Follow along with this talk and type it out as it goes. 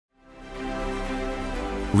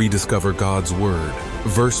Rediscover God's Word,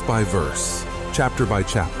 verse by verse, chapter by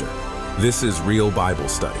chapter. This is Real Bible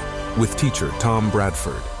Study with teacher Tom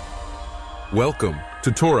Bradford. Welcome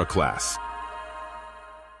to Torah class.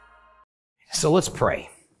 So let's pray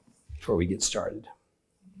before we get started.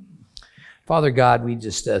 Father God, we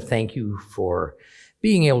just thank you for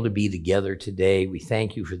being able to be together today. We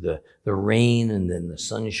thank you for the rain and then the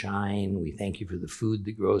sunshine. We thank you for the food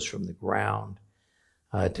that grows from the ground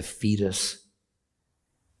to feed us.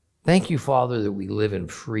 Thank you, Father, that we live in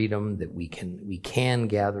freedom, that we can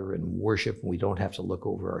gather and worship, and we don't have to look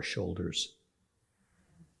over our shoulders.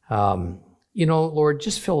 Lord,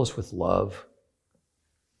 just fill us with love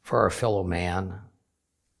for our fellow man,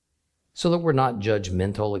 so that we're not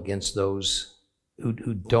judgmental against those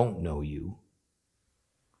who don't know you,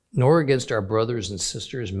 nor against our brothers and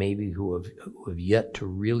sisters maybe who have yet to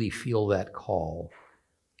really feel that call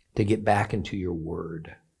to get back into your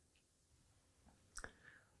word.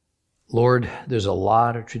 Lord, there's a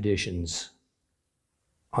lot of traditions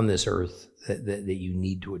on this earth that you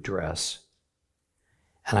need to address.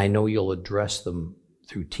 And I know you'll address them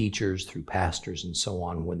through teachers, through pastors, and so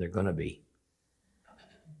on when they're going to be.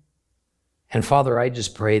 And Father, I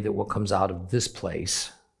just pray that what comes out of this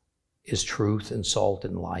place is truth and salt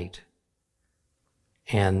and light.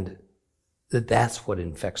 And that's what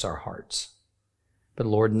infects our hearts. But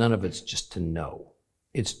Lord, none of it's just to know.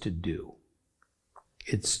 It's to do.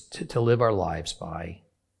 It's to live our lives by.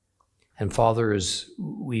 And Father, as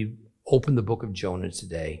we open the book of Jonah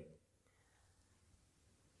today,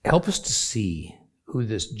 help us to see who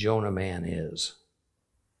this Jonah man is.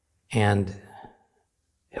 And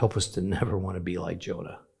help us to never want to be like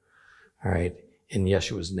Jonah. All right. In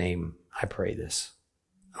Yeshua's name, I pray this.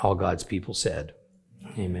 All God's people said,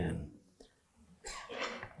 amen.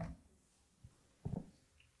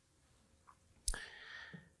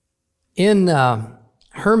 In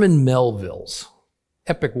Herman Melville's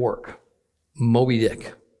epic work, Moby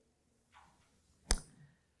Dick,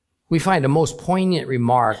 we find a most poignant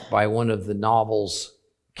remark by one of the novel's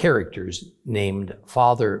characters named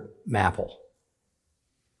Father Mapple.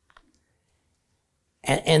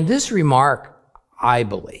 And this remark, I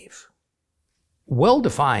believe, well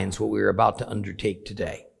defines what we're about to undertake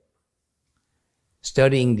today,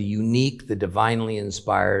 studying the divinely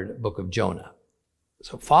inspired book of Jonah.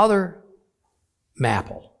 So Father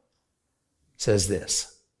Mapple says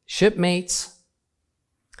this: shipmates,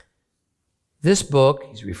 this book,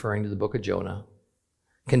 he's referring to the book of Jonah,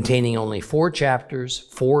 containing only 4 chapters,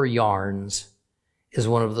 4 yarns, is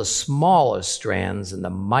one of the smallest strands in the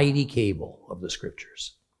mighty cable of the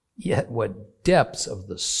scriptures. Yet what depths of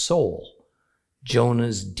the soul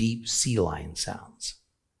Jonah's deep sea line sounds.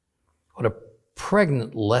 What a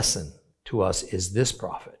pregnant lesson to us is this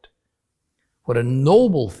prophet. What a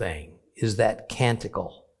noble thing is that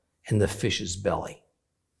canticle in the fish's belly.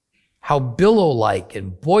 How billow-like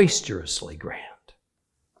and boisterously grand.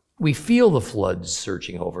 We feel the floods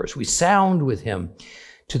searching over us. We sound with him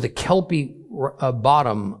to the kelpy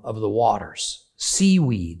bottom of the waters.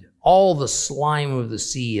 Seaweed, all the slime of the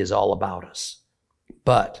sea is all about us.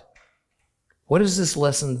 But what is this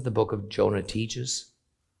lesson that the book of Jonah teaches?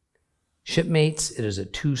 Shipmates, it is a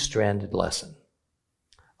 2-stranded lesson.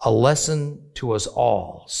 A lesson to us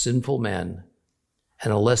all, sinful men,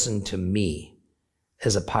 and a lesson to me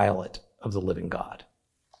as a pilot of the living God.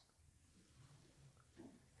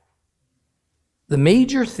 The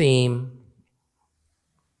major theme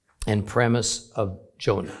and premise of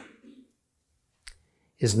Jonah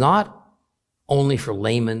is not only for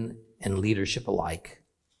laymen and leadership alike,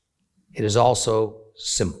 it is also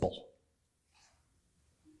simple.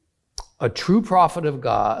 A true prophet of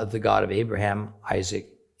God, of the God of Abraham, Isaac,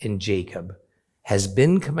 and Jacob, has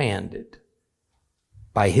been commanded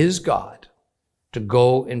by his God to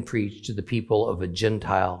go and preach to the people of a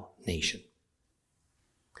Gentile nation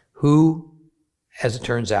who, as it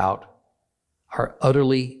turns out, are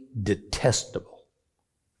utterly detestable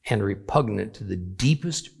and repugnant to the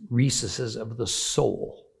deepest recesses of the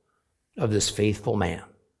soul of this faithful man,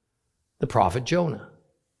 the prophet Jonah.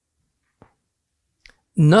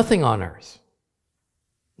 Nothing on earth,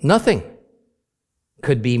 nothing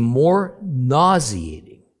could be more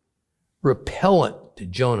nauseating, repellent to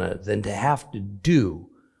Jonah than to have to do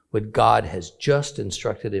what God has just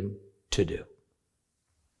instructed him to do.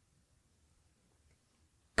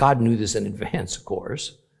 God knew this in advance, of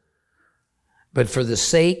course, but for the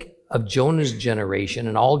sake of Jonah's generation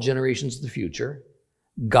and all generations of the future,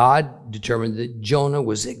 God determined that Jonah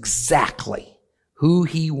was exactly who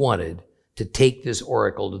he wanted to take this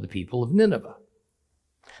oracle to the people of Nineveh.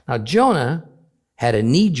 Now, Jonah had a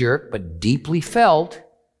knee-jerk but deeply felt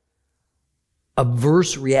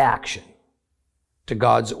averse reaction to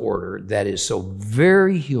God's order that is so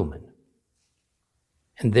very human.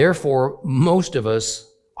 And therefore, most of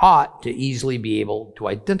us ought to easily be able to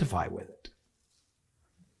identify with it.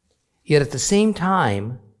 Yet at the same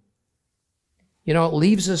time, it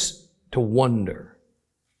leaves us to wonder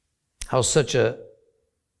how such a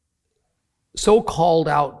so-called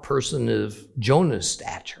out person of Jonah's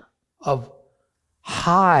stature, of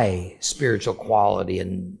high spiritual quality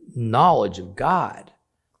and knowledge of God,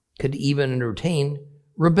 could even entertain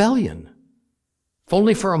rebellion, if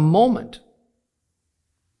only for a moment,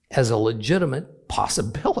 as a legitimate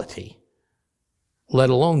possibility, let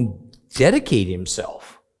alone dedicate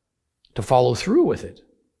himself to follow through with it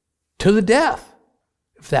to the death,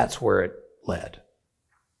 if that's where it led.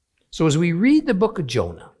 So as we read the book of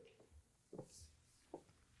Jonah,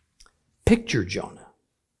 picture Jonah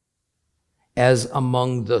as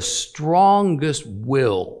among the strongest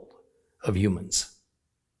willed of humans,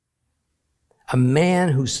 a man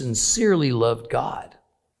who sincerely loved God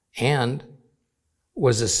and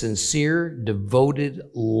was a sincere, devoted,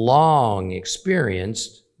 long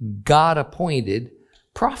experienced, God-appointed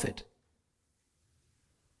prophet.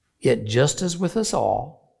 Yet just as with us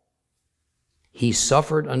all, he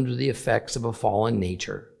suffered under the effects of a fallen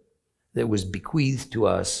nature that was bequeathed to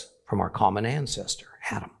us from our common ancestor,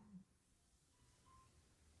 Adam.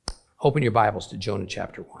 Open your Bibles to Jonah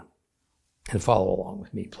chapter 1 and follow along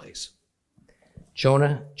with me, please.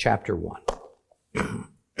 Jonah chapter 1.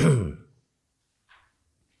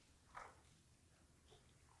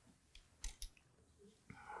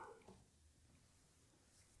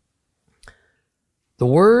 The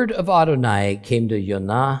word of Adonai came to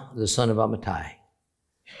Jonah, the son of Amittai.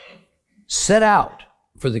 Set out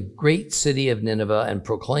for the great city of Nineveh and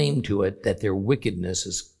proclaim to it that their wickedness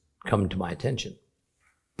has come to my attention.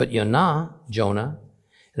 But Jonah,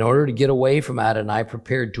 in order to get away from Adonai,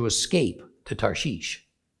 prepared to escape to Tarshish.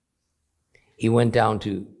 He went down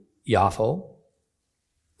to Jaffa,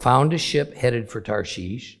 found a ship headed for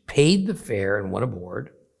Tarshish, paid the fare and went aboard,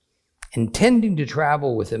 intending to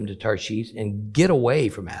travel with him to Tarshish and get away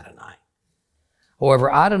from Adonai.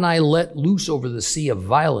 However, Adonai let loose over the sea a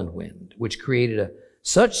violent wind, which created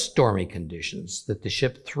such stormy conditions that the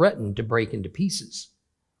ship threatened to break into pieces.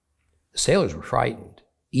 The sailors were frightened.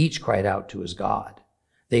 Each cried out to his God.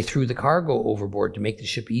 They threw the cargo overboard to make the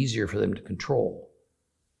ship easier for them to control.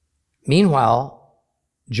 Meanwhile,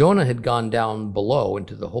 Jonah had gone down below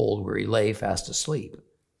into the hold where he lay fast asleep.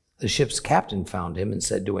 The ship's captain found him and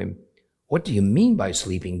said to him, "What do you mean by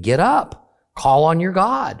sleeping? Get up, call on your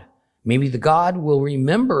God. Maybe the God will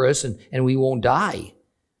remember us and we won't die."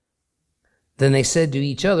 Then they said to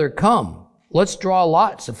each other, "Come, let's draw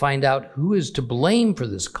lots to find out who is to blame for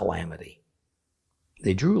this calamity."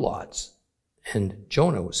 They drew lots, and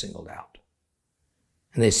Jonah was singled out.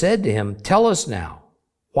 And they said to him, "Tell us now,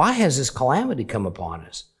 why has this calamity come upon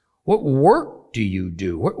us? What work do you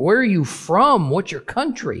do? Where are you from? What's your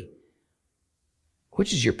country?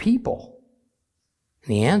 Which is your people?"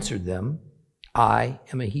 And he answered them, "I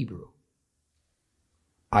am a Hebrew.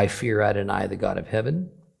 I fear Adonai, the God of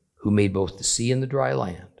heaven, who made both the sea and the dry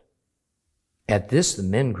land." At this, the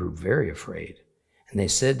men grew very afraid, and they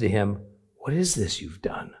said to him, "What is this you've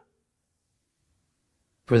done?"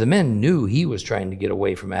 For the men knew he was trying to get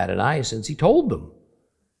away from Adonai since he told them.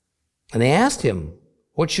 And they asked him,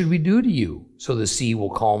 "What should we do to you so the sea will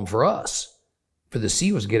calm for us?" For the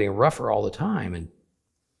sea was getting rougher all the time. And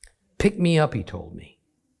 "Pick me up," he told me.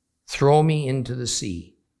 "Throw me into the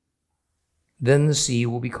sea. Then the sea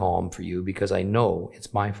will be calm for you, because I know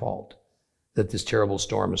it's my fault that this terrible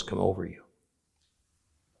storm has come over you."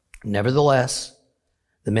 Nevertheless,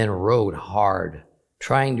 the men rowed hard,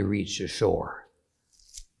 trying to reach the shore.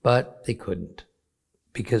 But they couldn't,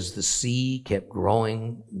 because the sea kept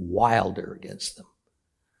growing wilder against them.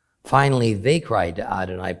 Finally, they cried to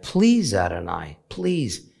Adonai, "Please, Adonai,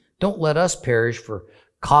 please, don't let us perish for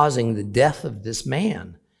causing the death of this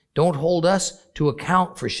man. Don't hold us to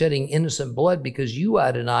account for shedding innocent blood, because you,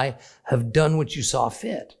 Adonai, have done what you saw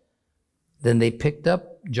fit." Then they picked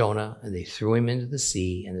up Jonah and they threw him into the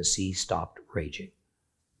sea, and the sea stopped raging.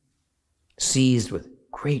 Seized with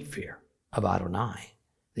great fear of Adonai,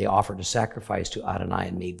 they offered a sacrifice to Adonai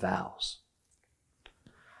and made vows.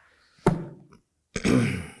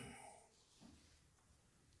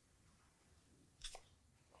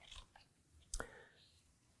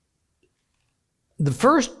 The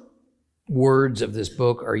first words of this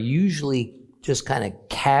book are usually just kind of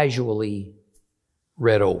casually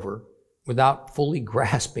read over without fully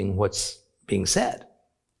grasping what's being said.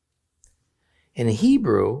 In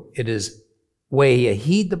Hebrew, it is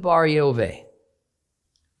Wehiyahid Bar Yoveh,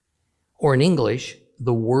 Or in English,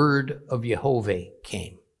 the word of Jehovah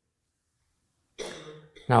came.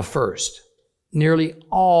 Now first, nearly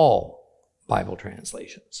all Bible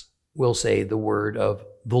translations will say the word of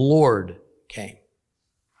the Lord came.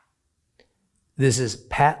 This is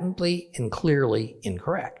patently and clearly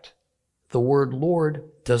incorrect. The word Lord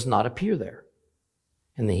does not appear there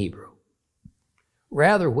in the Hebrew.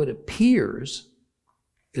 Rather, what appears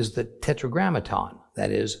is the tetragrammaton,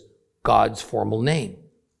 that is, God's formal name,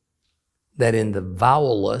 that in the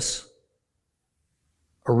vowelless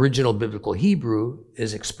original biblical Hebrew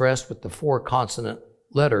is expressed with the 4 consonant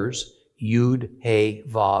letters Yud, He,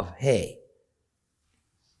 Vav, He.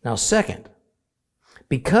 Now second,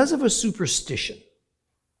 because of a superstition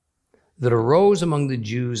that arose among the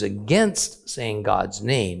Jews against saying God's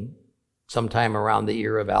name sometime around the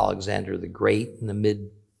era of Alexander the Great in the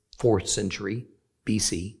mid-4th century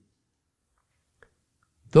BC,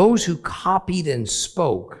 those who copied and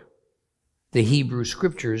spoke the Hebrew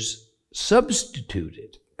scriptures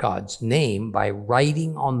substituted God's name by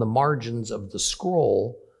writing on the margins of the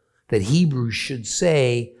scroll that Hebrews should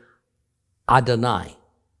say Adonai,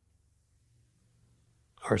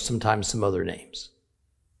 or sometimes some other names,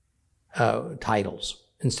 titles,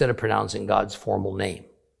 instead of pronouncing God's formal name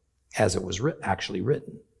as it was actually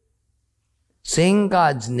written. Saying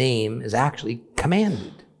God's name is actually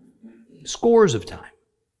commanded scores of times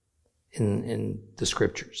in the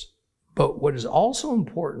scriptures. But what is also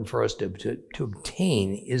important for us to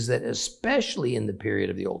obtain is that especially in the period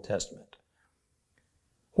of the Old Testament,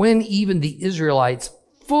 when even the Israelites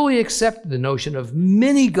fully accepted the notion of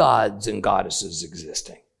many gods and goddesses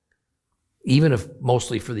existing, even if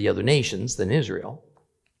mostly for the other nations than Israel,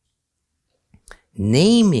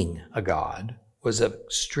 naming a god was of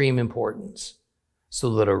extreme importance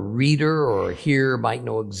so that a reader or a hearer might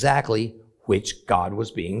know exactly which god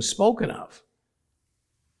was being spoken of.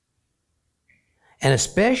 And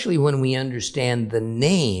especially when we understand the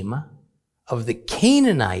name of the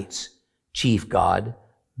Canaanites' chief god,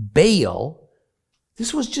 Baal,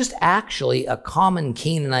 this was just actually a common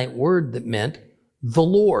Canaanite word that meant the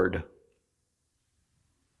Lord.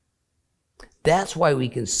 That's why we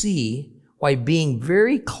can see why being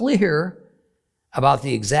very clear about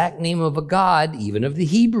the exact name of a god, even of the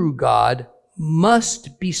Hebrew God,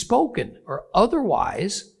 must be spoken, or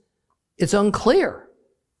otherwise it's unclear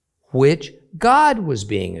which God was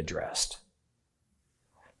being addressed.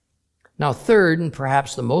 Now, third, and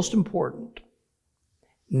perhaps the most important,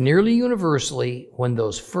 nearly universally, when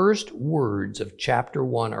those first words of chapter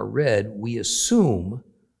 1 are read, we assume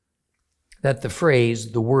that the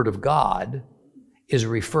phrase, the Word of God, is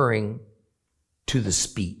referring to the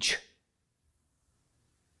speech,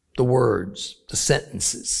 the words, the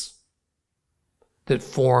sentences that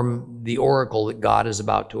form the oracle that God is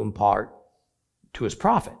about to impart to his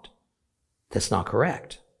prophet. That's not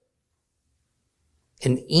correct.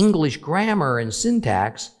 In English grammar and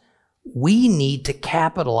syntax, we need to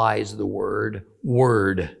capitalize the word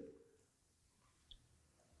word.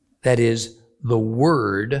 That is, the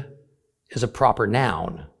word is a proper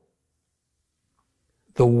noun.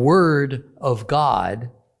 The Word of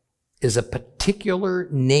God is a particular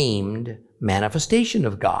named manifestation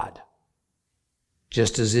of God,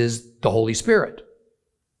 just as is the Holy Spirit.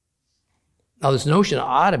 Now, this notion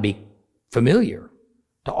ought to be familiar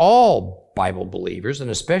to all Bible believers,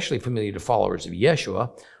 and especially familiar to followers of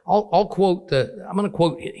Yeshua. I'm going to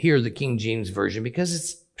quote here the King James Version because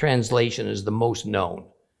its translation is the most known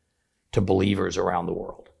to believers around the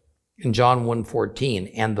world. In John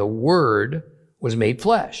 1:14, and the Word was made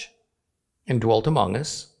flesh and dwelt among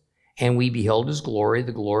us, and we beheld his glory.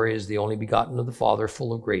 The glory is the only begotten of the Father,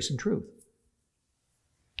 full of grace and truth.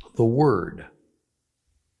 The Word.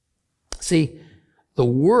 See, the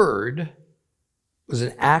Word was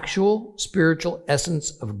an actual spiritual essence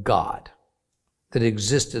of God that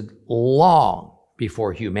existed long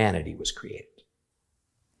before humanity was created.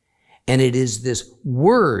 And it is this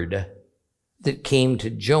Word that came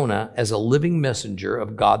to Jonah as a living messenger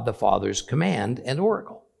of God the Father's command and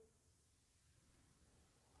oracle.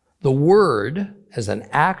 The Word, as an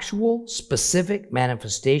actual specific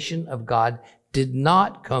manifestation of God, did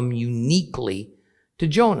not come uniquely to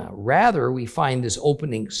Jonah. Rather, we find this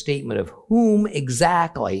opening statement of whom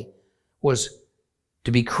exactly was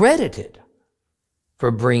to be credited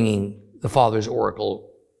for bringing the Father's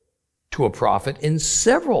oracle to a prophet in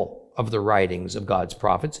several of the writings of God's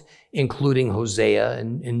prophets, including Hosea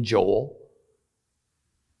and Joel.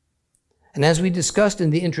 And as we discussed in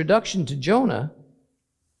the introduction to Jonah,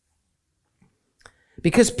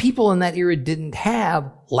 because people in that era didn't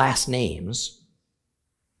have last names,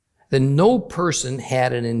 then no person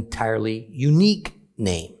had an entirely unique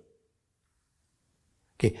name.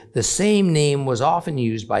 Okay, the same name was often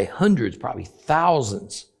used by hundreds, probably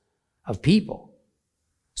thousands of people.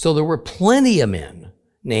 So there were plenty of men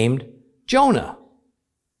named Jonah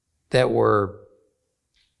that were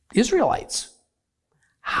Israelites.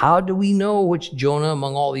 How do we know which Jonah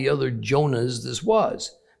among all the other Jonahs this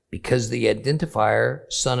was? Because the identifier,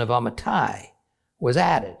 son of Amittai, was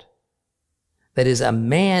added. That is, a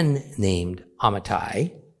man named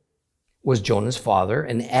Amittai was Jonah's father,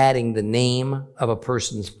 and adding the name of a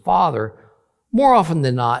person's father more often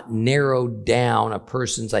than not narrowed down a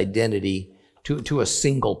person's identity to a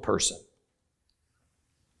single person.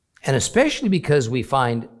 And especially because we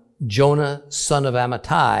find Jonah, son of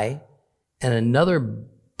Amittai, in another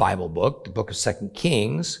Bible book, the book of 2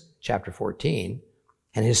 Kings, chapter 14,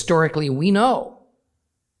 and historically we know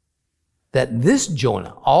that this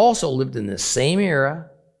Jonah also lived in the same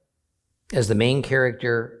era as the main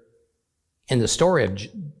character in the story of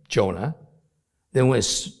Jonah, then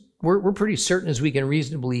we're pretty certain as we can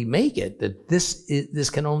reasonably make it that this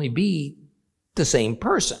can only be the same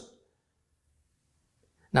person.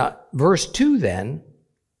 Now, verse 2 then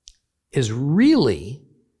is really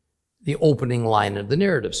the opening line of the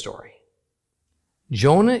narrative story.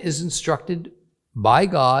 Jonah is instructed by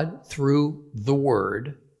God through the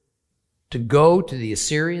word to go to the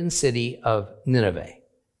Assyrian city of Nineveh,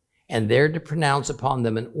 and there to pronounce upon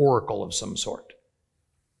them an oracle of some sort.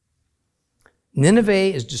 Nineveh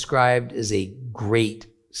is described as a great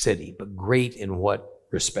city, but great in what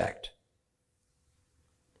respect?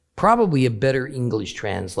 Probably a better English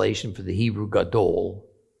translation for the Hebrew gadol,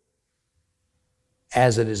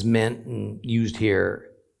 as it is meant and used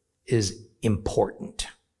here, is important.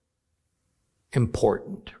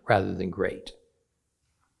 Important rather than great.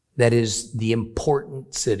 That is the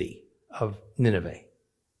important city of Nineveh.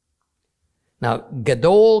 Now,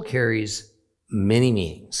 gadol carries many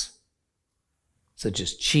meanings, such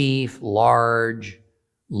as chief, large,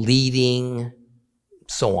 leading,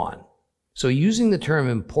 so on. So using the term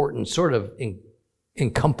important sort of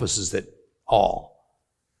encompasses it all.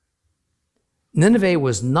 Nineveh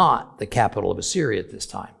was not the capital of Assyria at this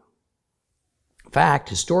time. In fact,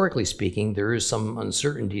 historically speaking, there is some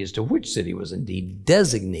uncertainty as to which city was indeed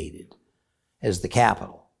designated as the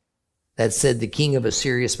capital. That said, the king of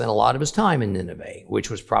Assyria spent a lot of his time in Nineveh, which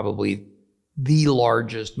was probably the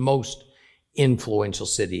largest, most influential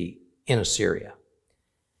city in Assyria.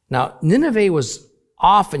 Now, Nineveh was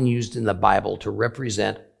often used in the Bible to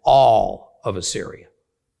represent all of Assyria.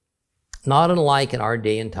 Not unlike in our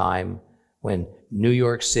day and time when New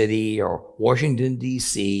York City or Washington,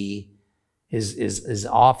 D.C. is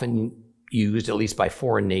often used, at least by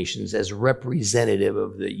foreign nations, as representative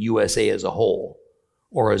of the USA as a whole,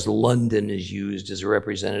 or as London is used as a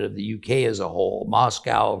representative of the UK as a whole,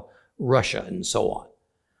 Moscow, Russia, and so on.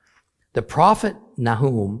 The prophet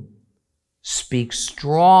Nahum speaks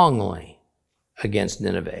strongly against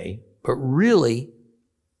Nineveh, but really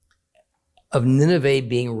of Nineveh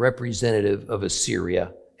being representative of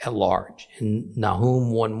Assyria at large. In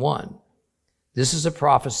Nahum 1:1, this is a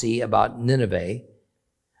prophecy about Nineveh,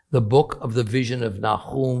 the book of the vision of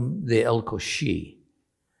Nahum the Elkoshi.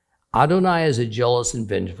 Adonai is a jealous and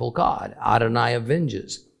vengeful God. Adonai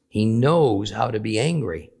avenges. He knows how to be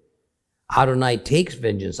angry. Adonai takes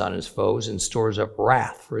vengeance on his foes and stores up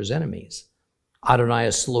wrath for his enemies. Adonai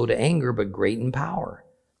is slow to anger, but great in power,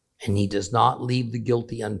 and he does not leave the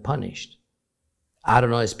guilty unpunished.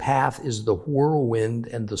 Adonai's path is the whirlwind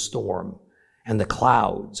and the storm, and the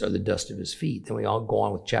clouds are the dust of his feet. Then we all go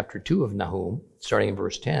on with chapter 2 of Nahum, starting in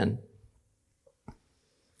verse 10.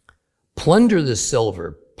 Plunder the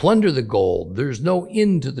silver, plunder the gold. There's no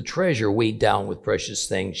end to the treasure weighed down with precious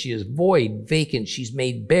things. She is void, vacant. She's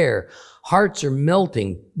made bare. Hearts are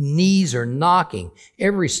melting. Knees are knocking.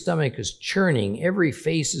 Every stomach is churning. Every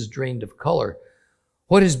face is drained of color.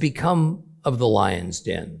 What has become of the lion's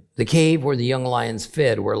den? The cave where the young lions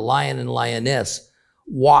fed, where lion and lioness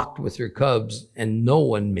walked with their cubs, and no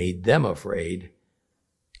one made them afraid.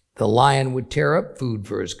 The lion would tear up food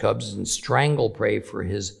for his cubs and strangle prey for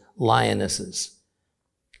his lionesses.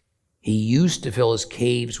 He used to fill his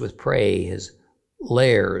caves with prey, his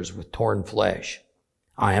lairs with torn flesh.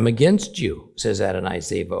 I am against you, says Adonai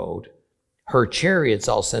Zevod. Her chariots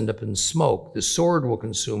I'll send up in smoke. The sword will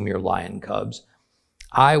consume your lion cubs.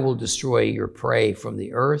 I will destroy your prey from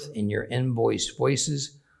the earth, and your envoys'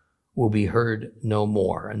 voices will be heard no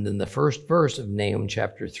more. And then the first verse of Nahum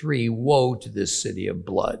chapter 3, woe to this city of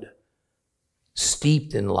blood,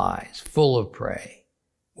 steeped in lies, full of prey,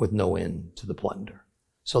 with no end to the plunder.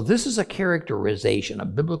 So this is a characterization, a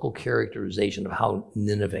biblical characterization of how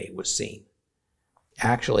Nineveh was seen.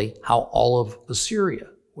 Actually, how all of Assyria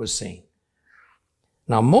was seen.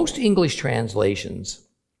 Now, most English translations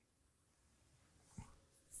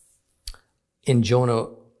in Jonah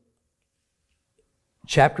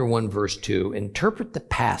chapter 1, verse 2, interpret the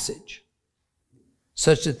passage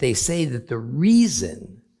such that they say that the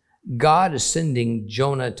reason God is sending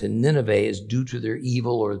Jonah to Nineveh is due to their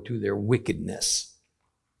evil or to their wickedness.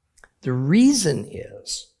 The reason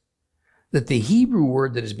is that the Hebrew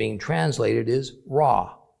word that is being translated is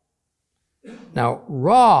Ra. Now,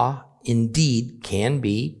 Ra indeed can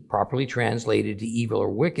be properly translated to evil or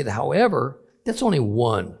wicked. However, that's only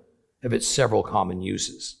one of its several common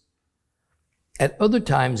uses. At other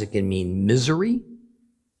times, it can mean misery,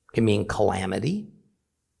 it can mean calamity,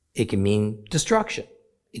 it can mean destruction.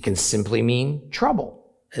 It can simply mean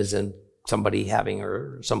trouble, as in somebody having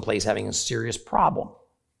or someplace having a serious problem.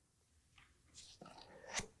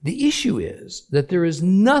 The issue is that there is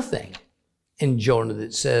nothing in Jonah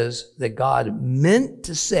that says that God meant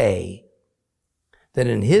to say that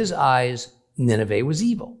in his eyes, Nineveh was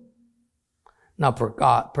evil. Now,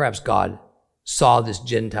 perhaps God saw this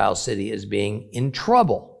Gentile city as being in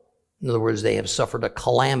trouble. In other words, they have suffered a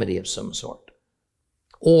calamity of some sort.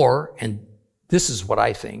 Or, and this is what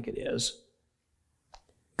I think it is,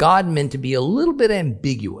 God meant to be a little bit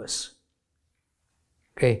ambiguous.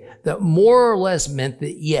 Okay, that more or less meant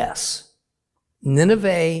that yes,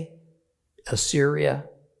 Nineveh, Assyria,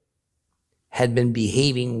 had been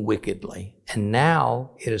behaving wickedly, and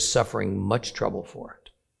now it is suffering much trouble for it.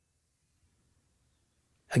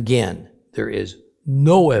 Again, there is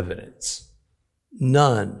no evidence,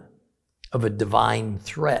 none, of a divine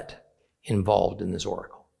threat involved in this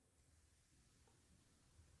oracle.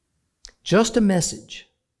 Just a message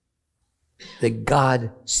that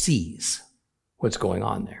God sees what's going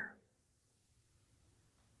on there.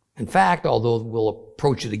 In fact, although we'll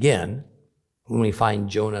approach it again when we find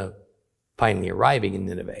Jonah finally arriving in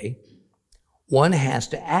Nineveh, one has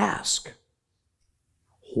to ask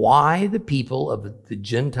why the people of the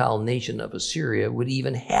Gentile nation of Assyria would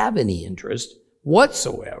even have any interest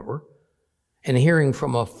whatsoever in hearing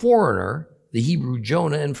from a foreigner, the Hebrew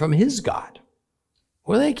Jonah, and from his God.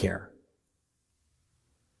 What do they care?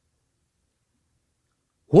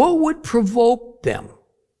 What would provoke them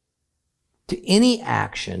to any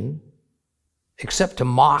action except to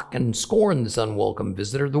mock and scorn this unwelcome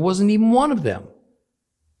visitor? There wasn't even one of them.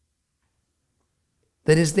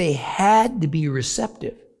 That is, they had to be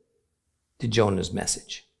receptive to Jonah's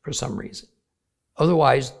message for some reason.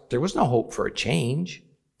 Otherwise, there was no hope for a change.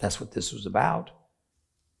 That's what this was about.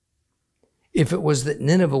 If it was that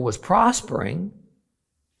Nineveh was prospering,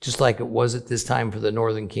 just like it was at this time for the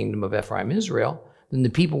northern kingdom of Ephraim, Israel, then the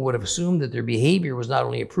people would have assumed that their behavior was not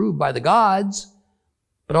only approved by the gods,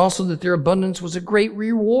 but also that their abundance was a great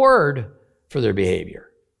reward for their behavior.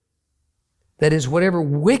 That is, whatever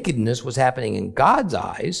wickedness was happening in God's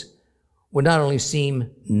eyes would not only seem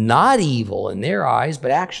not evil in their eyes,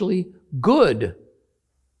 but actually good.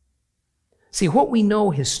 See, what we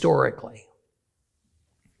know historically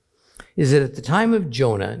is that at the time of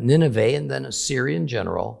Jonah, Nineveh and then Assyria in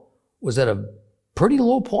general was at a pretty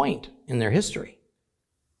low point in their history.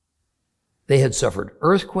 They had suffered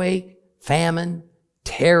earthquake, famine,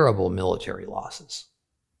 terrible military losses.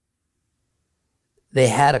 They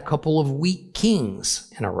had a couple of weak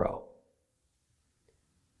kings in a row.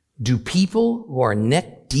 Do people who are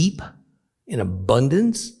neck deep in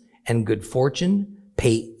abundance and good fortune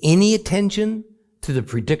pay any attention to the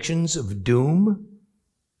predictions of doom?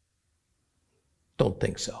 Don't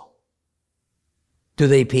think so. Do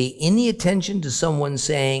they pay any attention to someone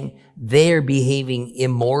saying they're behaving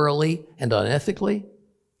immorally and unethically?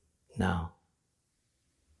 No.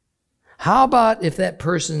 How about if that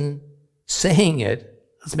person saying it,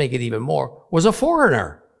 let's make it even more, was a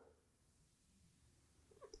foreigner?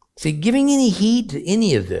 See, giving any heed to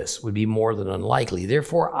any of this would be more than unlikely.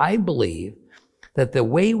 Therefore, I believe that the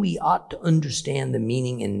way we ought to understand the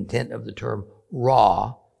meaning and intent of the term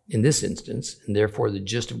Ra in this instance, and therefore the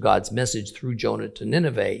gist of God's message through Jonah to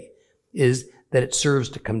Nineveh, is that it serves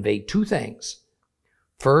to convey two things.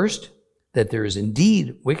 First, that there is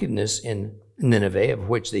indeed wickedness in Nineveh, of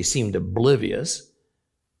which they seemed oblivious.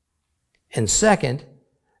 And second,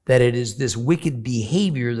 that it is this wicked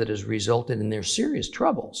behavior that has resulted in their serious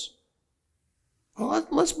troubles. Well,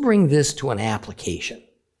 let's bring this to an application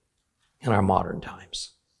in our modern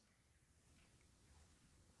times.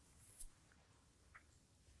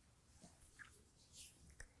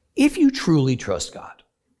 If you truly trust God,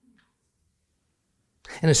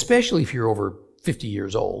 and especially if you're over 50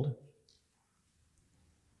 years old,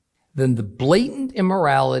 then the blatant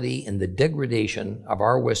immorality and the degradation of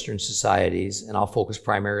our Western societies, and I'll focus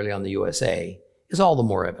primarily on the USA, is all the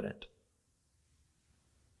more evident.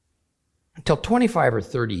 Until 25 or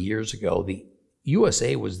 30 years ago, the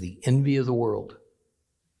USA was the envy of the world.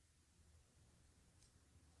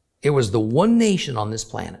 It was the one nation on this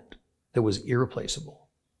planet that was irreplaceable.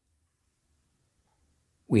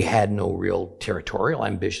 We had no real territorial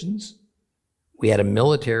ambitions. We had a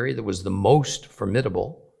military that was the most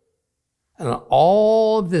formidable. And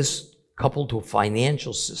all of this coupled to a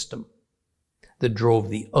financial system that drove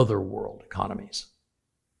the other world economies.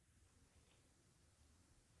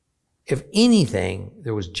 If anything,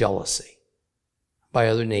 there was jealousy by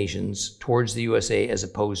other nations towards the USA as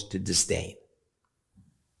opposed to disdain.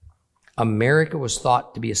 America was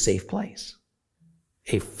thought to be a safe place,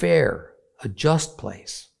 a fair, a just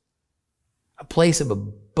place, a place of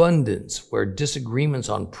abundance where disagreements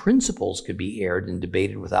on principles could be aired and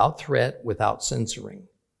debated without threat, without censoring.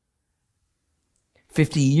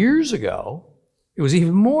 50 years ago, it was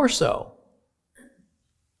even more so.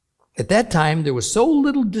 At that time, there was so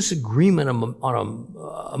little disagreement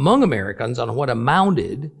among Americans on what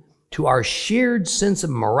amounted to our shared sense of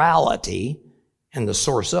morality, and the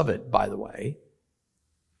source of it, by the way,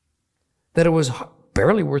 that it was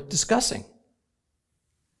barely worth discussing.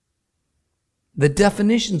 The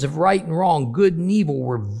definitions of right and wrong, good and evil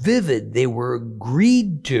were vivid. They were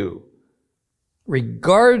agreed to,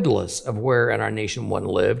 regardless of where in our nation one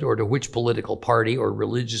lived or to which political party or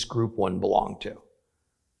religious group one belonged to.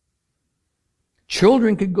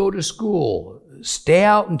 Children could go to school, stay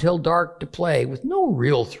out until dark to play with no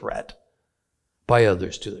real threat by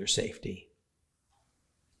others to their safety.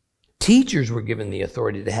 Teachers were given the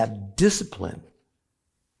authority to have discipline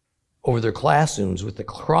over their classrooms, with the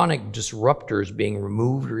chronic disruptors being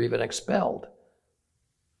removed or even expelled.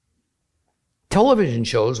 Television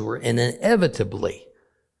shows were inevitably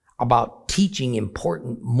about teaching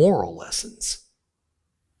important moral lessons.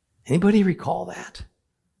 Anybody recall that?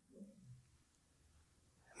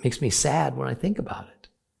 It makes me sad when I think about it.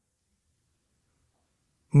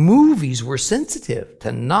 Movies were sensitive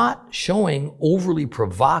to not showing overly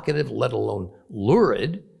provocative, let alone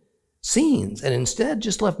lurid, scenes, and instead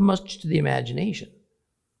just left much to the imagination.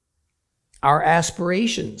 Our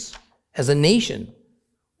aspirations as a nation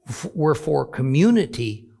were for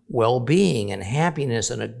community well-being and happiness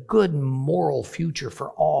and a good moral future for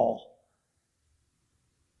all.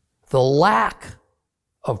 The lack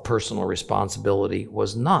of personal responsibility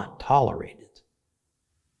was not tolerated.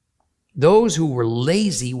 Those who were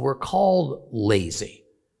lazy were called lazy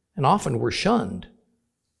and often were shunned.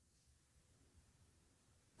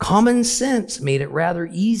 Common sense made it rather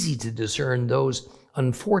easy to discern those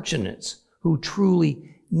unfortunates who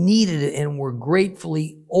truly needed it and were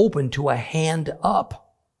gratefully open to a hand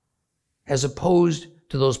up, as opposed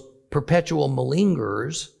to those perpetual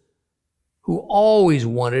malingerers who always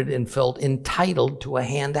wanted and felt entitled to a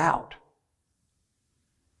handout.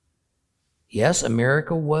 Yes,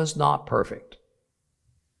 America was not perfect.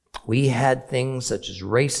 We had things such as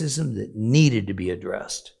racism that needed to be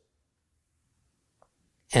addressed.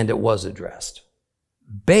 And it was addressed,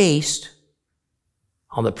 based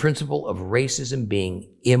on the principle of racism being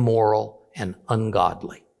immoral and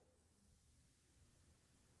ungodly.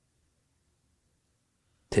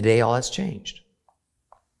 Today, all that's changed.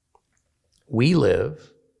 We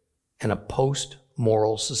live in a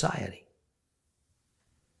post-moral society.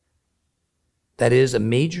 That is, a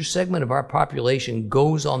major segment of our population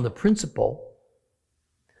goes on the principle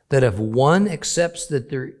that if one accepts that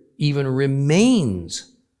there even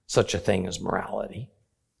remains such a thing as morality,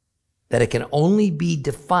 that it can only be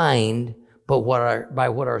defined by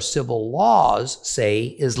what our civil laws say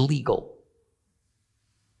is legal.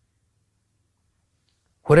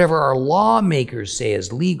 Whatever our lawmakers say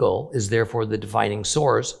is legal is therefore the defining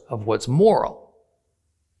source of what's moral.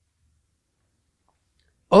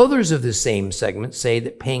 Others of the same segment say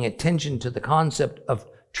that paying attention to the concept of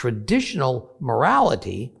traditional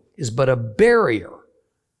morality is but a barrier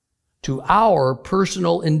to our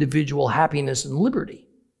personal individual happiness and liberty,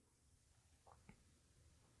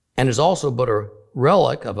 and is also but a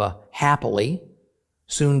relic of a happily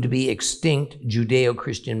soon to be extinct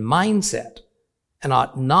Judeo-Christian mindset, and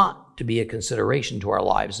ought not to be a consideration to our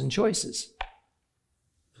lives and choices.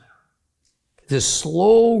 This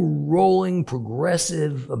slow-rolling,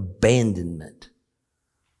 progressive abandonment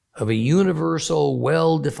of a universal,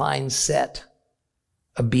 well-defined set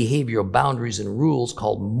of behavioral boundaries and rules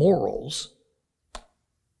called morals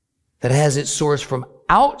that has its source from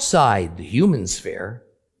outside the human sphere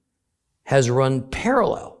has run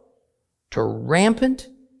parallel to rampant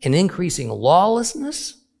and increasing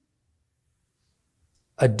lawlessness,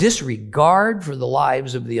 a disregard for the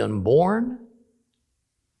lives of the unborn,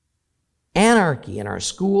 anarchy in our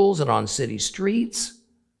schools and on city streets,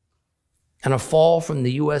 and a fall from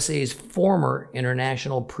the USA's former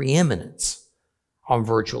international preeminence on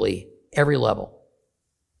virtually every level.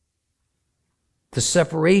 The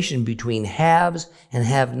separation between haves and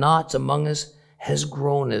have-nots among us has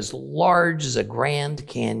grown as large as a Grand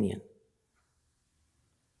Canyon.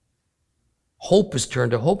 Hope has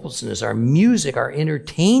turned to hopelessness. Our music, our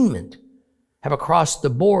entertainment have across the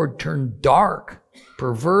board turned dark,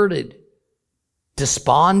 perverted,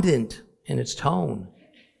 despondent in its tone.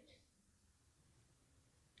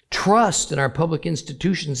 Trust in our public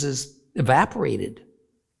institutions has evaporated.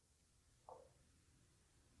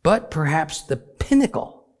 But perhaps the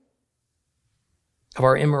pinnacle of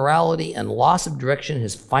our immorality and loss of direction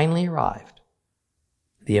has finally arrived: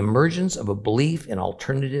 the emergence of a belief in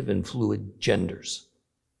alternative and fluid genders,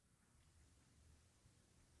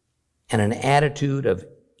 and an attitude of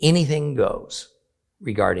anything goes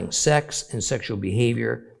regarding sex and sexual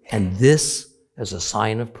behavior, and this as a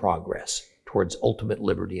sign of progress towards ultimate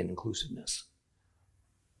liberty and inclusiveness.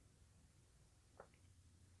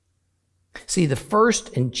 See, the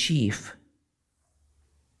first and chief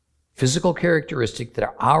physical characteristic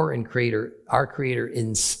that our Creator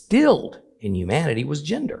instilled in humanity was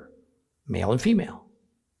gender, male and female.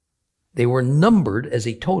 They were numbered as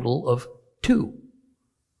a total of 2,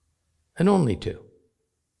 and only 2.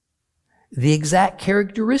 The exact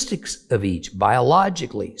characteristics of each,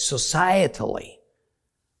 biologically, societally,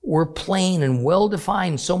 were plain and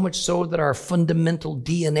well-defined, so much so that our fundamental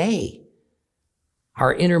DNA,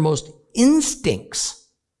 our innermost instincts,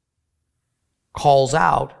 calls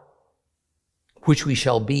out which we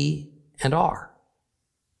shall be and are.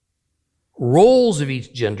 Roles of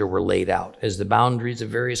each gender were laid out as the boundaries of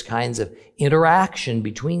various kinds of interaction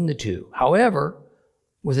between the two. However,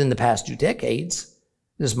 within the past 2 decades,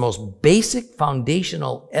 this most basic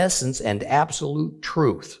foundational essence and absolute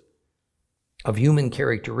truth of human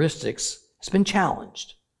characteristics has been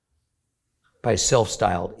challenged by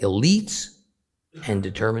self-styled elites and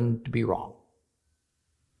determined to be wrong.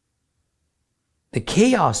 The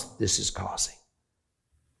chaos this is causing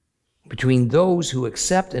between those who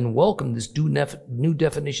accept and welcome this new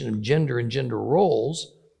definition of gender and gender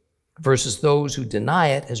roles versus those who deny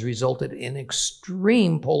it has resulted in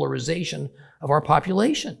extreme polarization of our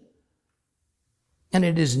population. And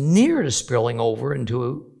it is near to spilling over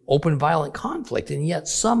into open violent conflict, and yet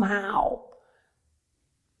somehow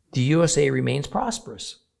the USA remains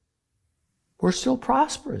prosperous. We're still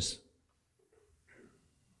prosperous.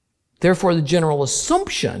 Therefore, the general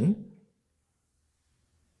assumption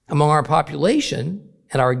among our population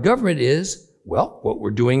and our government is, well, what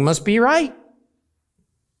we're doing must be right.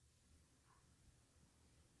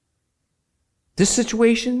 This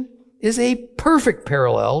situation is a perfect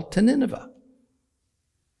parallel to Nineveh,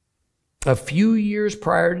 a few years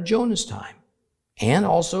prior to Jonah's time, and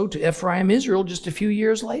also to Ephraim, Israel, just a few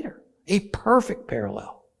years later. A perfect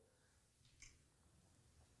parallel.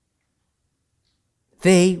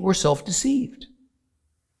 They were self-deceived.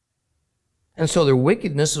 And so their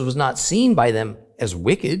wickedness was not seen by them as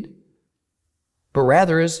wicked, but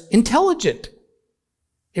rather as intelligent.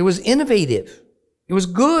 It was innovative. It was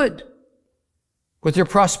good, with their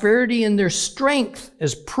prosperity and their strength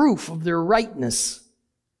as proof of their rightness.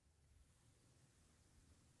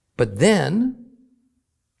 But then,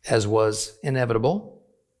 as was inevitable,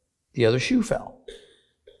 the other shoe fell.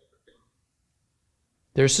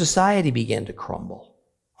 Their society began to crumble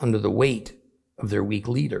under the weight of their weak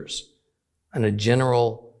leaders, and a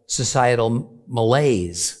general societal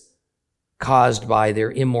malaise caused by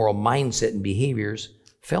their immoral mindset and behaviors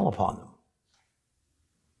fell upon them.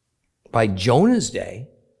 By Jonah's day,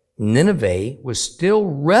 Nineveh was still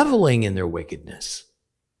reveling in their wickedness,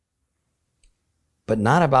 but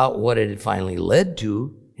not about what it had finally led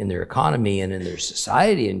to in their economy and in their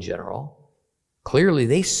society in general. Clearly,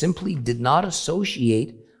 they simply did not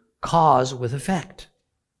associate cause with effect.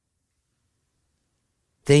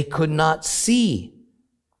 They could not see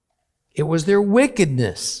it was their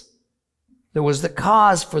wickedness that was the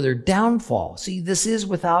cause for their downfall. See, this is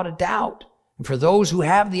without a doubt. And for those who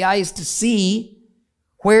have the eyes to see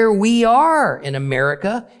where we are in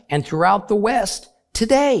America and throughout the West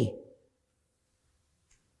today.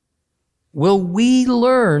 Will we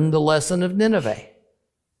learn the lesson of Nineveh?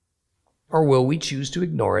 Or will we choose to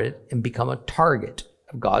ignore it and become a target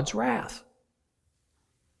of God's wrath?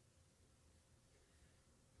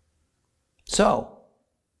 So,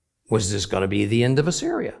 was this going to be the end of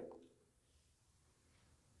Assyria?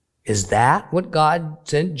 Is that what God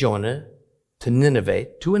sent Jonah to Nineveh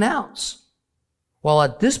to announce? Well,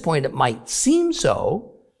 at this point it might seem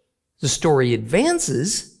so. The story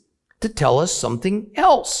advances to tell us something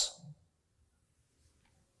else.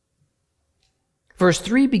 Verse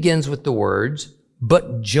 3 begins with the words,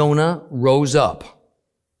 "But Jonah rose up."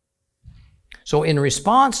 So in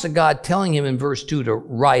response to God telling him in verse 2 to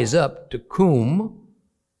rise up, to kum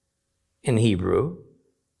in Hebrew,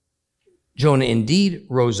 Jonah indeed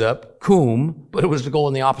rose up, kum, but it was to go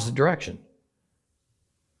in the opposite direction.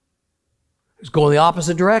 It was going the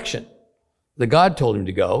opposite direction that God told him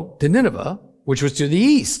to go, to Nineveh, which was to the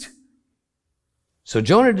east. So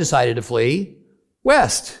Jonah decided to flee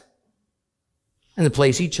west. And the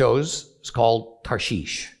place he chose is called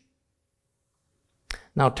Tarshish.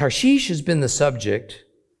 Now, Tarshish has been the subject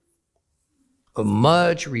of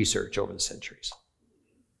much research over the centuries.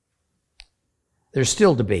 There's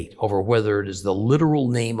still debate over whether it is the literal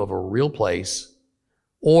name of a real place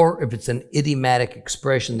or if it's an idiomatic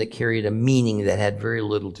expression that carried a meaning that had very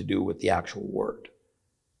little to do with the actual word.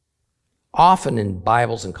 Often in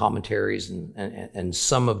Bibles and commentaries and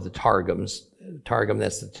some of the Targums, Targum,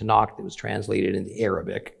 that's the Tanakh that was translated into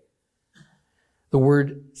Arabic, the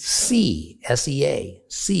word sea, S-E-A,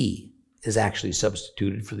 sea, is actually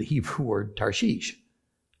substituted for the Hebrew word Tarshish.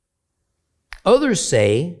 Others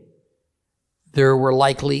say there were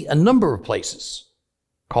likely a number of places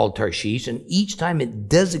called Tarshish, and each time it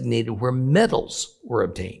designated where metals were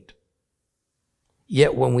obtained.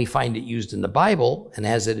 Yet when we find it used in the Bible, and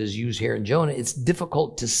as it is used here in Jonah, it's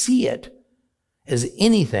difficult to see it as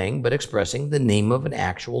anything but expressing the name of an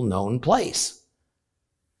actual known place.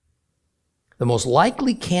 The most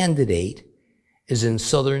likely candidate is in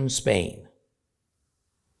southern Spain,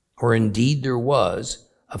 where indeed there was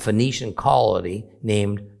a Phoenician colony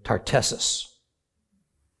named Tartessus.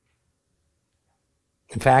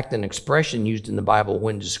 In fact, an expression used in the Bible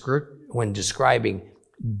when describing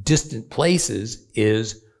distant places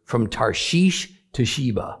is from Tarshish to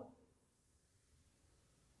Sheba.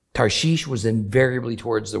 Tarshish was invariably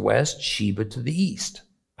towards the west, Sheba to the east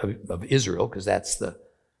of Israel, because that's the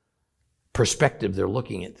perspective they're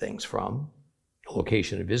looking at things from, the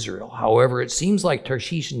location of Israel. However, it seems like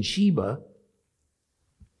Tarshish and Sheba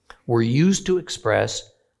were used to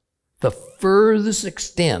express the furthest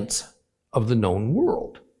extent of the known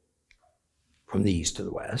world, from the east to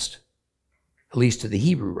the west, at least to the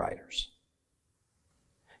Hebrew writers.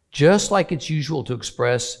 Just like it's usual to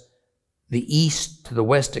express the east to the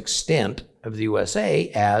west extent of the USA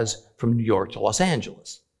as from New York to Los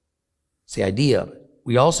Angeles. It's the idea of it.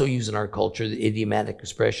 We also use in our culture the idiomatic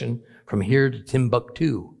expression from here to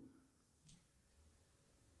Timbuktu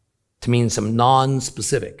to mean some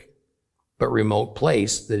non-specific but remote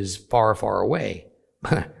place that is far, far away.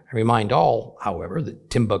 I remind all, however, that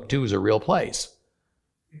Timbuktu is a real place.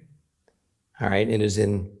 All right, it is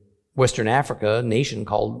in Western Africa, a nation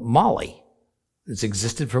called Mali that's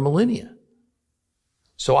existed for millennia.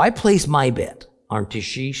 So I place my bet on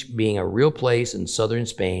Tarshish being a real place in southern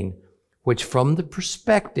Spain, which from the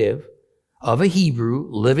perspective of a Hebrew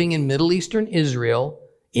living in Middle Eastern Israel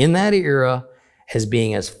in that era as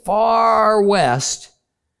being as far west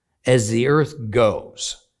as the earth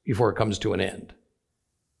goes before it comes to an end.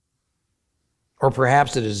 Or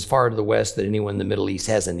perhaps it is as far to the west that anyone in the Middle East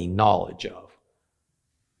has any knowledge of.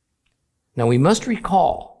 Now we must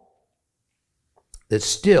recall that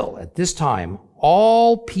still at this time,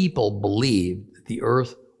 all people believed that the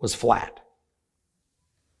earth was flat,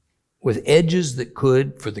 with edges that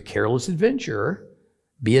could, for the careless adventurer,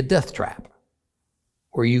 be a death trap,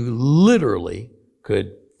 where you literally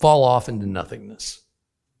could fall off into nothingness.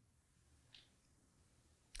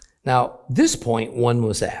 Now, this point one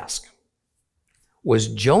must ask,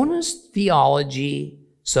 was Jonah's theology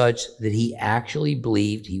such that he actually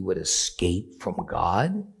believed he would escape from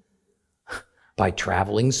God by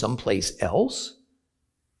traveling someplace else?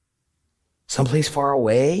 Someplace far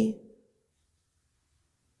away?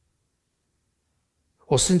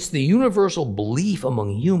 Well, since the universal belief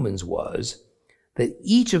among humans was that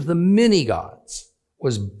each of the many gods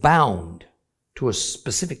was bound to a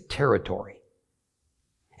specific territory,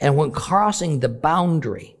 and when crossing the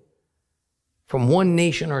boundary from one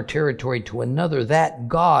nation or territory to another, that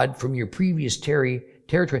God from your previous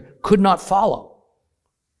territory could not follow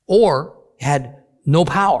or had no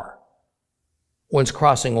power once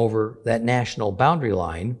crossing over that national boundary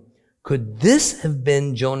line. Could this have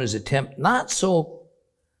been Jonah's attempt not so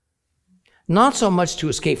much to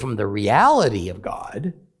escape from the reality of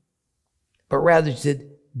God, but rather to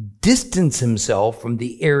distance himself from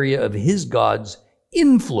the area of his God's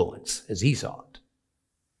influence as he saw it?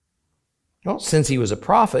 Well, since he was a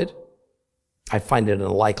prophet, I find it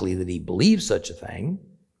unlikely that he believes such a thing.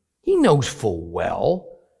 He knows full well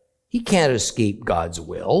he can't escape God's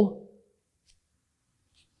will.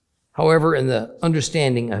 However, in the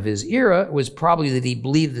understanding of his era, it was probably that he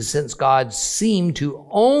believed that since God seemed to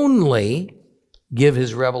only give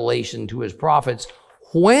his revelation to his prophets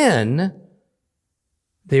when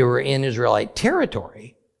they were in Israelite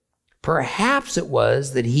territory, perhaps it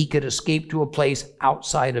was that he could escape to a place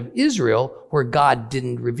outside of Israel where God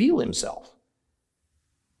didn't reveal himself.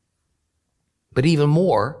 But even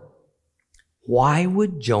more, why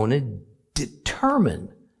would Jonah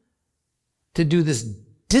determine to do this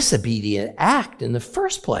disobedient act in the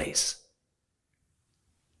first place?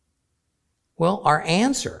 Well, our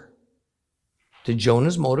answer to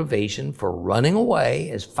Jonah's motivation for running away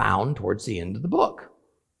is found towards the end of the book.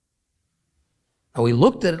 Now, we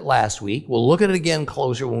looked at it last week. We'll look at it again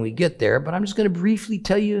closer when we get there, but I'm just going to briefly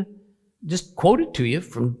tell you, just quote it to you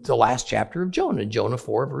from the last chapter of Jonah, Jonah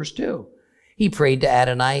 4, verse 2. He prayed to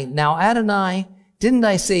Adonai, "Now, Adonai, didn't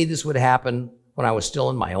I say this would happen when I was still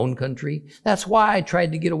in my own country? That's why I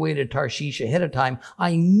tried to get away to Tarshish ahead of time.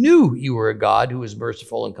 I knew you were a God who is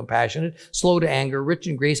merciful and compassionate, slow to anger, rich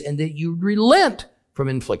in grace, and that you'd relent from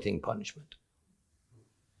inflicting punishment."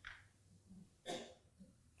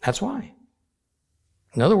 That's why.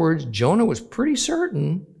 In other words, Jonah was pretty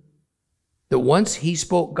certain that once he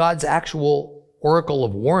spoke God's actual oracle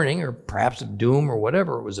of warning, or perhaps of doom, or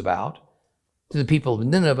whatever it was about, to the people of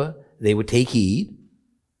Nineveh, they would take heed.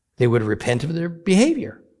 They would repent of their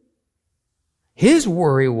behavior. His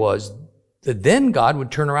worry was that then God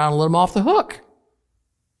would turn around and let them off the hook,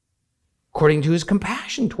 according to his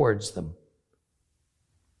compassion towards them.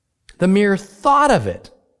 The mere thought of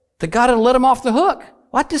it, that God had let him off the hook,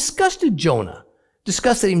 what disgusted Jonah?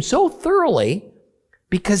 Disgusted him so thoroughly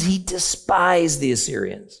because he despised the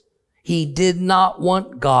Assyrians. He did not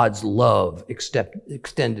want God's love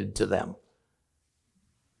extended to them.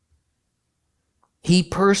 He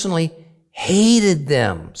personally hated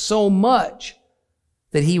them so much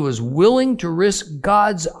that he was willing to risk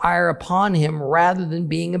God's ire upon him rather than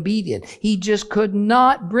being obedient. He just could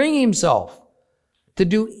not bring himself to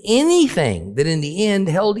do anything that in the end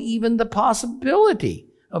held even the possibility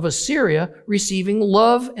of Assyria receiving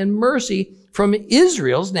love and mercy from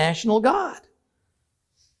Israel's national God.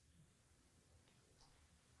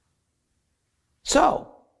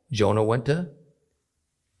 So, Jonah went to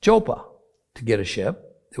Joppa to get a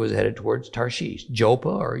ship that was headed towards Tarshish. Joppa,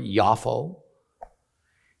 or Yaffo,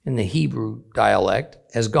 in the Hebrew dialect,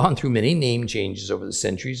 has gone through many name changes over the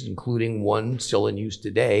centuries, including one still in use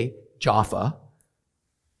today, Jaffa.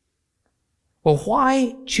 Well,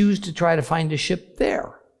 why choose to try to find a ship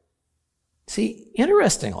there? See,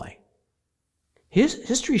 interestingly,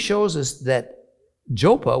 history shows us that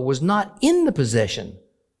Joppa was not in the possession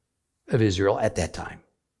of Israel at that time.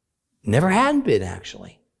 Never had been,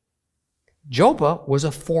 actually. Joppa was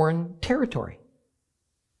a foreign territory.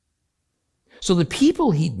 So the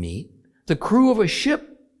people he'd meet, the crew of a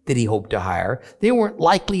ship that he hoped to hire, they weren't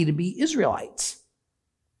likely to be Israelites.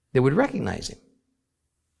 They would recognize him.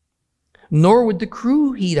 Nor would the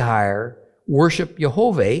crew he'd hire worship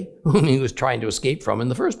Jehovah, whom he was trying to escape from in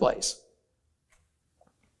the first place.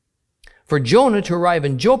 For Jonah to arrive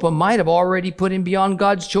in Joppa might have already put him beyond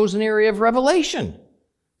God's chosen area of revelation.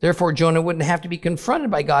 Therefore, Jonah wouldn't have to be confronted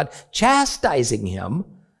by God, chastising him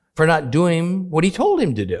for not doing what he told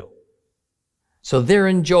him to do. So there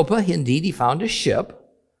in Joppa, indeed, he found a ship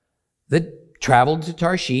that traveled to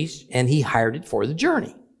Tarshish, and he hired it for the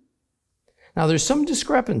journey. Now, there's some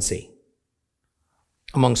discrepancy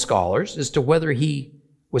among scholars as to whether he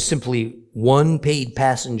was simply one paid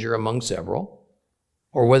passenger among several,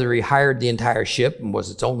 or whether he hired the entire ship and was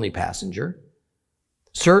its only passenger.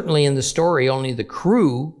 Certainly in the story, only the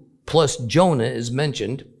crew plus Jonah is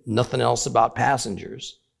mentioned, nothing else about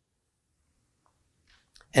passengers.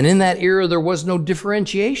 And in that era, there was no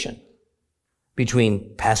differentiation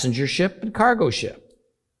between passenger ship and cargo ship.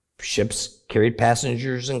 Ships carried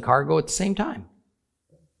passengers and cargo at the same time.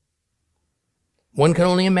 One can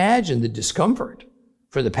only imagine the discomfort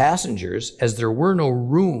for the passengers, as there were no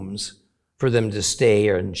rooms for them to stay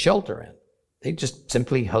and shelter in. They just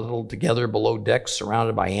simply huddled together below decks,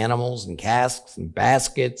 surrounded by animals and casks and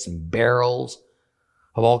baskets and barrels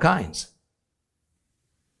of all kinds.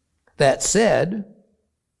 That said,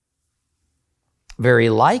 very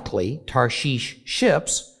likely Tarshish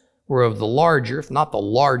ships were of the larger, if not the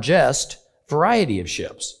largest, variety of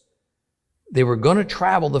ships. They were going to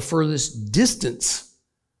travel the furthest distance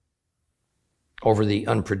over the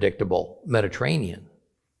unpredictable Mediterranean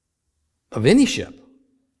of any ship.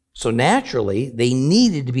 So naturally, they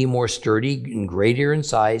needed to be more sturdy and greater in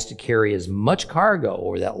size to carry as much cargo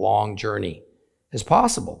over that long journey as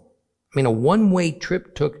possible. I mean, a one-way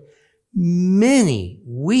trip took many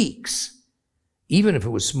weeks, even if it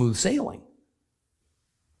was smooth sailing.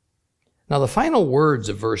 Now, the final words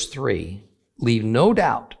of verse 3 leave no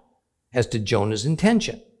doubt as to Jonah's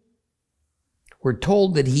intention. We're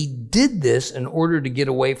told that he did this in order to get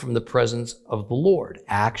away from the presence of the Lord.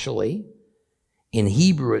 Actually, in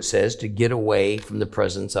Hebrew it says to get away from the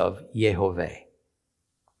presence of Yehovah.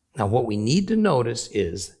 Now, what we need to notice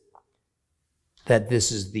is that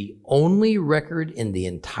this is the only record in the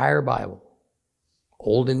entire Bible,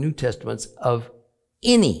 Old and New Testaments, of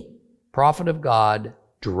any prophet of God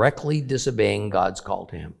directly disobeying God's call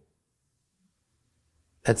to him.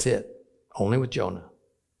 That's it. Only with Jonah.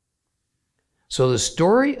 So the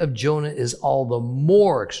story of Jonah is all the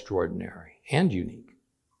more extraordinary and unique,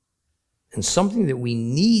 and something that we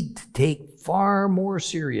need to take far more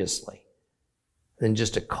seriously than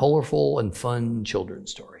just a colorful and fun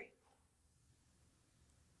children's story.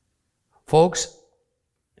 Folks,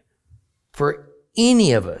 for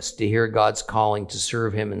any of us to hear God's calling to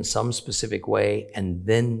serve him in some specific way and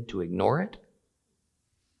then to ignore it,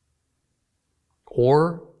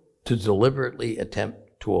 or to deliberately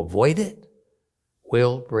attempt to avoid it,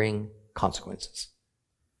 will bring consequences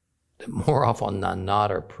that more often than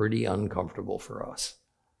not are pretty uncomfortable for us.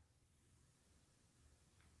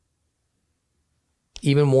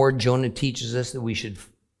 Even more, Jonah teaches us that we should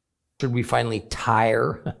we finally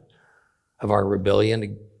tire of our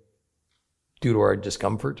rebellion due to our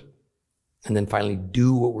discomfort, and then finally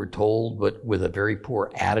do what we're told, but with a very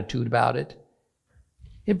poor attitude about it,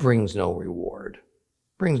 it brings no reward,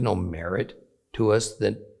 brings no merit to us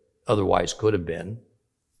that otherwise could have been.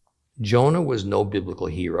 Jonah was no biblical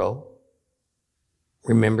hero,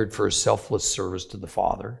 remembered for his selfless service to the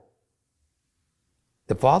Father.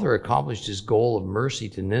 The Father accomplished his goal of mercy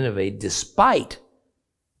to Nineveh despite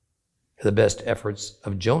the best efforts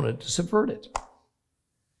of Jonah to subvert it.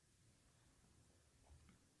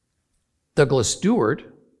 Douglas Stewart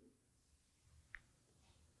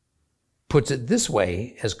puts it this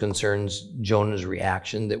way as concerns Jonah's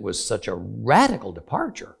reaction that was such a radical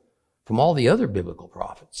departure from all the other biblical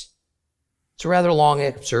prophets. It's a rather long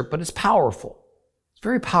excerpt, but it's powerful. It's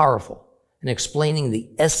very powerful in explaining the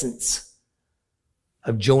essence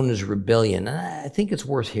of Jonah's rebellion. And I think it's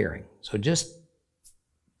worth hearing. So just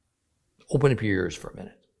open up your ears for a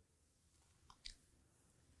minute.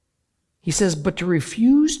 He says, but to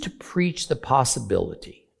refuse to preach the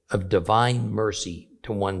possibility of divine mercy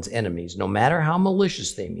to one's enemies, no matter how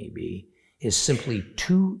malicious they may be, is simply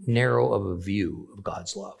too narrow of a view of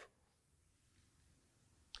God's love.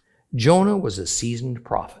 Jonah was a seasoned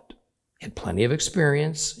prophet, had plenty of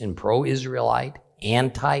experience in pro-Israelite,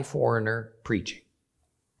 anti-foreigner preaching.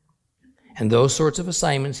 And those sorts of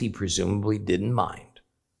assignments he presumably didn't mind.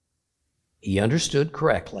 He understood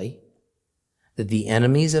correctly that the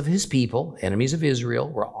enemies of his people, enemies of Israel,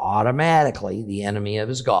 were automatically the enemy of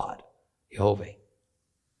his God, Jehovah.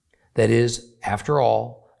 That is, after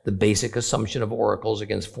all, the basic assumption of oracles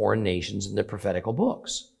against foreign nations in the prophetical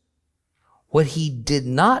books. What he did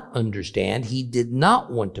not understand, he did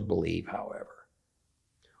not want to believe, however,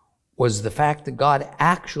 was the fact that God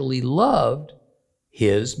actually loved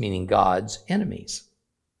his, meaning God's, enemies.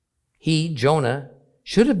 He, Jonah,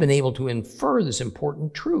 should have been able to infer this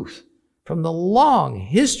important truth from the long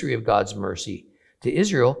history of God's mercy to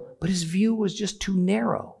Israel, but his view was just too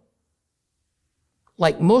narrow.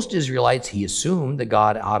 Like most Israelites, he assumed that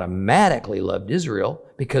God automatically loved Israel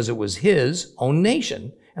because it was his own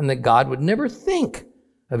nation, and that God would never think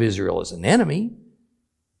of Israel as an enemy.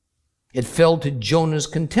 It fell to Jonah's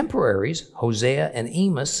contemporaries, Hosea and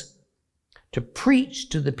Amos, to preach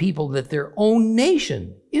to the people that their own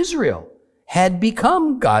nation, Israel, had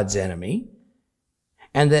become God's enemy,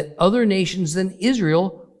 and that other nations than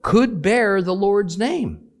Israel could bear the Lord's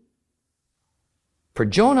name. For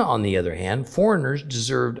Jonah, on the other hand, foreigners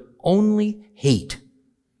deserved only hate,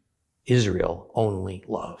 Israel only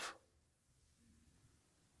love.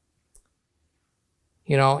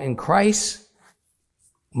 You know, in Christ's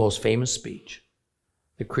most famous speech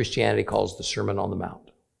that Christianity calls the Sermon on the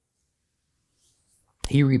Mount,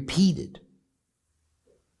 he repeated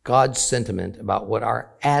God's sentiment about what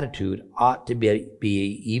our attitude ought to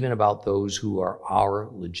be even about those who are our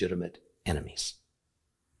legitimate enemies.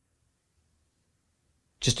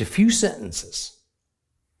 Just a few sentences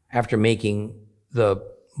after making the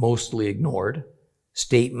mostly ignored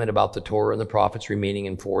statement about the Torah and the prophets remaining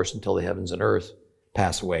in force until the heavens and earth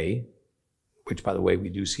pass away, which, by the way, we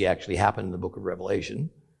do see actually happen in the book of Revelation,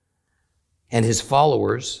 and his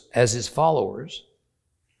followers, as his followers,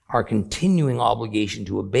 our continuing obligation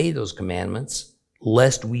to obey those commandments,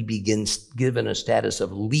 lest we begin given a status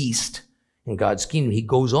of least in God's kingdom. He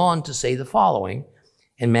goes on to say the following,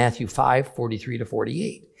 in Matthew 5:43-48.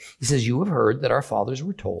 He says, you have heard that our fathers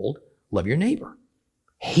were told, love your neighbor,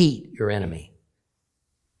 hate your enemy.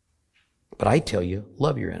 But I tell you,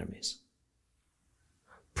 love your enemies.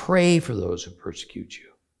 Pray for those who persecute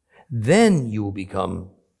you. Then you will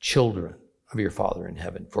become children of your Father in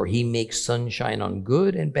heaven, for he makes sunshine on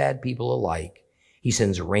good and bad people alike. He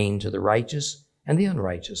sends rain to the righteous and the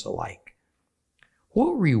unrighteous alike.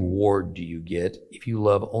 What reward do you get if you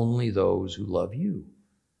love only those who love you?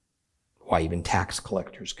 Why, even tax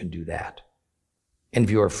collectors can do that. And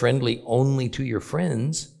if you are friendly only to your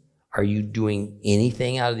friends, are you doing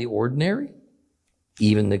anything out of the ordinary?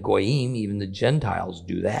 Even the Goyim, even the Gentiles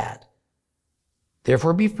do that.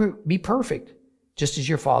 Therefore, be perfect, just as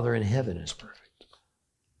your Father in heaven is perfect.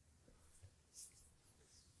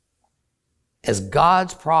 As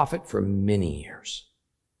God's prophet for many years,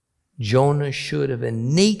 Jonah should have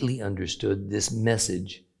innately understood this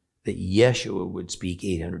message that Yeshua would speak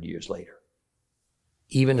 800 years later,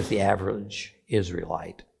 even if the average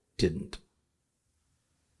Israelite didn't.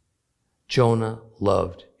 Jonah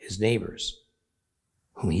loved his neighbors,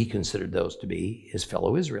 whom he considered those to be his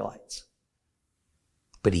fellow Israelites.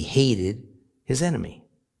 But he hated his enemy,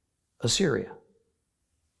 Assyria.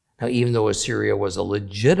 Now, even though Assyria was a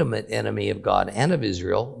legitimate enemy of God and of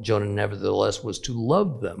Israel, Jonah nevertheless was to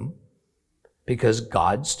love them because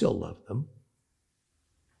God still loved them.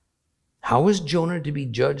 How is Jonah to be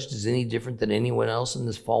judged as any different than anyone else in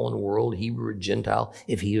this fallen world, Hebrew or Gentile,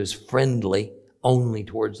 if he was friendly only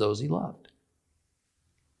towards those he loved?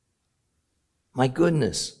 My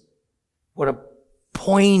goodness, what a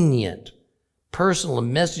poignant, personal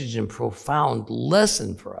message and profound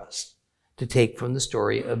lesson for us to take from the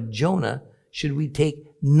story of Jonah, should we take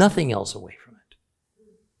nothing else away from it.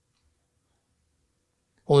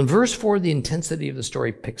 Well, in verse 4, the intensity of the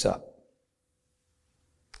story picks up,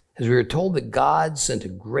 as we are told that God sent a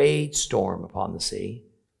great storm upon the sea,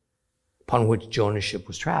 upon which Jonah's ship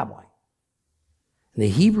was traveling. And the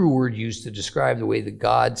Hebrew word used to describe the way that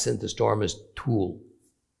God sent the storm is tul.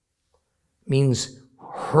 It means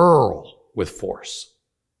hurl with force.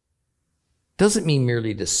 Doesn't mean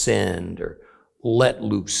merely to send or let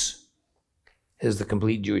loose, as the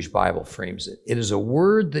complete Jewish Bible frames it. It is a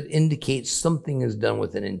word that indicates something is done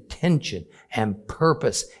with an intention and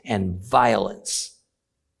purpose and violence.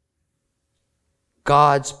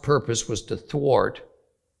 God's purpose was to thwart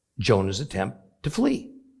Jonah's attempt to flee.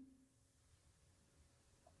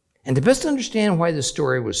 And to best understand why the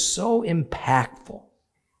story was so impactful,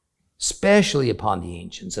 especially upon the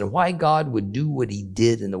ancients, and why God would do what he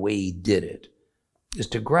did in the way he did it, is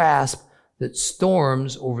to grasp that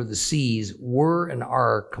storms over the seas were and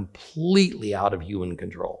are completely out of human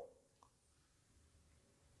control.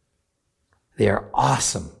 They are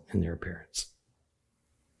awesome in their appearance,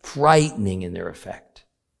 frightening in their effect.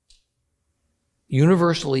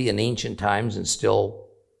 Universally in ancient times, and still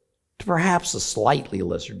to perhaps a slightly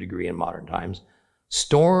lesser degree in modern times,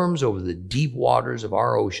 storms over the deep waters of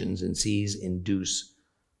our oceans and seas induce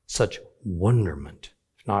such wonderment,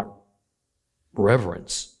 if not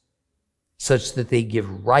reverence, such that they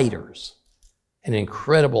give writers an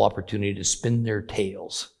incredible opportunity to spin their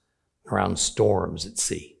tales around storms at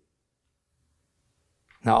sea.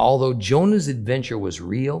 Now, although Jonah's adventure was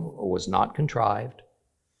real or was not contrived,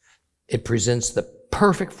 it presents the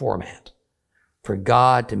perfect format for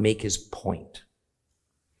God to make his point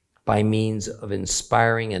by means of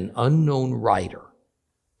inspiring an unknown writer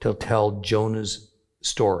to tell Jonah's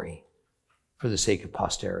story for the sake of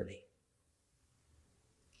posterity.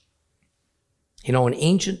 You know, in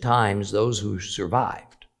ancient times, those who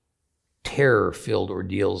survived terror-filled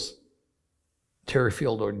ordeals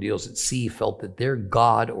at sea felt that their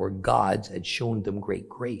God or gods had shown them great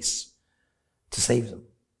grace to save them.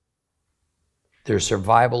 Their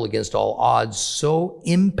survival against all odds so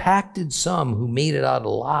impacted some who made it out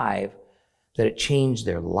alive that it changed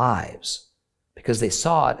their lives because they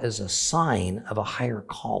saw it as a sign of a higher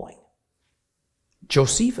calling.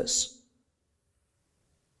 Josephus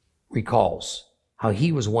recalls how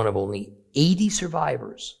he was one of only 80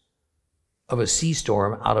 survivors of a sea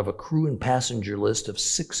storm out of a crew and passenger list of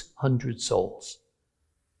 600 souls.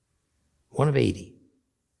 One of 80.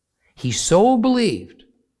 He so believed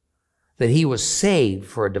that he was saved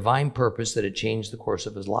for a divine purpose that had changed the course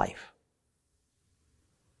of his life.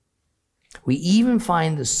 We even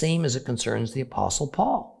find the same as it concerns the Apostle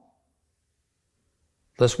Paul.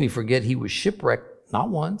 Lest we forget he was shipwrecked not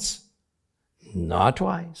once, not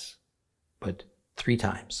twice, but 3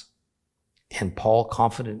 times. And Paul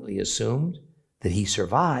confidently assumed that he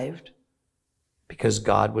survived because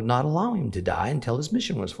God would not allow him to die until his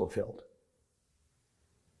mission was fulfilled.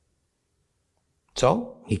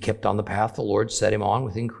 So he kept on the path the Lord set him on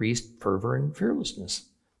with increased fervor and fearlessness.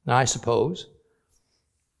 Now, I suppose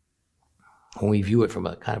when we view it from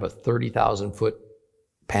a kind of a 30,000-foot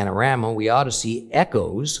panorama, we ought to see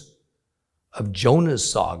echoes of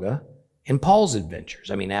Jonah's saga and Paul's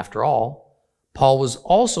adventures. I mean, after all, Paul was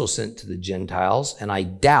also sent to the Gentiles, and I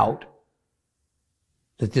doubt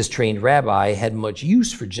that this trained rabbi had much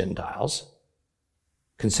use for Gentiles,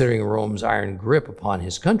 considering Rome's iron grip upon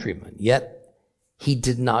his countrymen. Yet he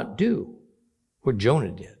did not do what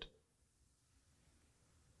Jonah did.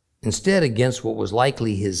 Instead, against what was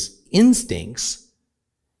likely his instincts,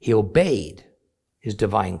 he obeyed his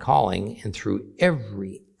divine calling and threw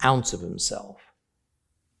every ounce of himself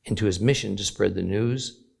into his mission to spread the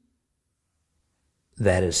news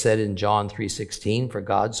that is said in John 3:16, for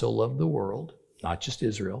God so loved the world, not just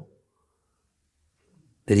Israel,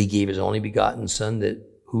 that he gave his only begotten Son, that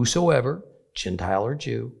whosoever, Gentile or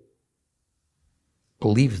Jew,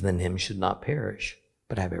 believes in him should not perish,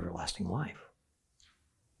 but have everlasting life.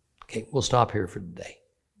 Okay, we'll stop here for today,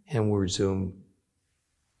 and we'll resume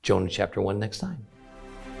Jonah chapter 1 next time.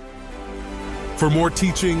 For more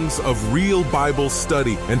teachings of real Bible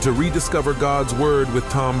study and to rediscover God's Word with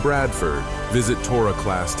Tom Bradford, visit Torah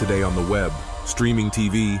Class today on the web, streaming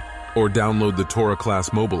TV, or download the Torah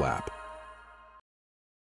Class mobile app.